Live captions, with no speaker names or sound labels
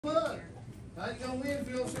How you gonna win if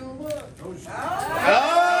you don't show them up? Oh!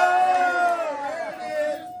 There it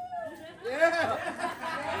is. Yeah.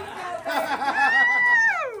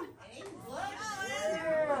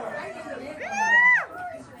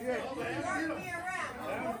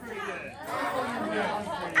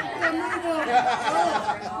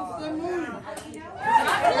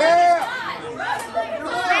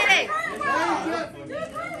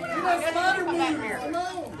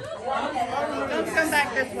 Don't come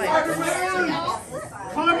back this way.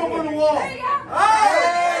 Climb over the wall.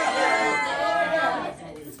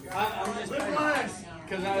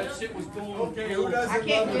 Because that shit was going. Okay, who doesn't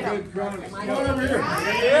love a good grunt? Come on over here.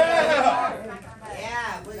 Yeah.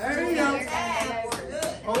 Yeah. There you go.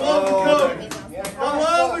 I love the coat. I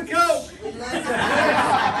love the coat.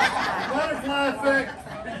 Butterfly effect.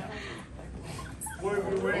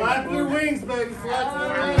 Flap your wings, baby. Flap your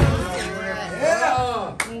wings.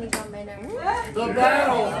 Yeah. The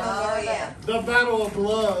battle. Oh, yeah. The battle of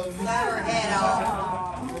love. Got her head off.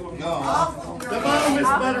 Awful girl. Come on, Miss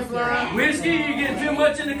Butterfly. Whiskey, you get too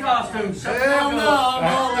much in the costume. Shut the Hell fuck no, up. I'm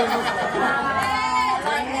all in.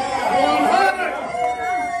 100.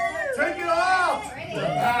 Take it off.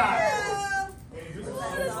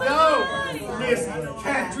 Let's go, Miss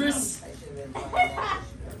Catrice. Oh,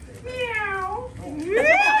 there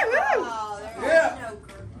Yeah. was no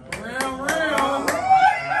curtain. Round, round.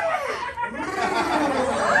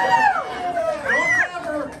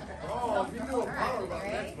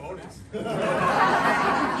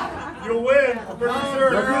 You'll win, I'm pretty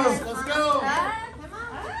sure. Let's go. Come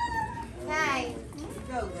on. Hey.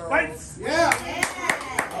 Go, girl. Fights. Yeah.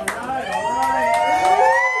 All right, all right.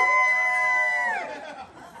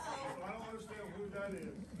 I don't understand who that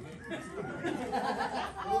is.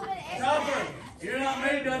 Chopper, you're not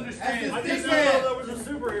made to understand. I didn't know that was a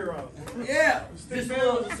superhero. Yeah. This man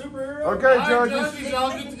was a superhero? Okay, All right, judges. judges,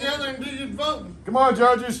 y'all get together and do your voting. Come on,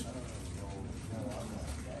 judges.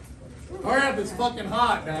 Hurry up, it's fucking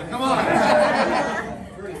hot now. Come on.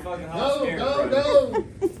 Pretty fucking hot. Go, scared. go,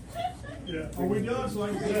 go. Yeah. Are we done so I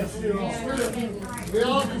can get this shit off? We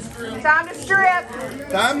all can strip. Time to strip.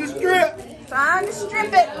 Time to strip. Time to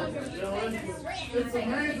strip it.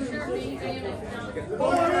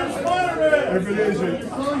 Spider-Man! If it isn't,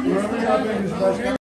 whoever got in is best.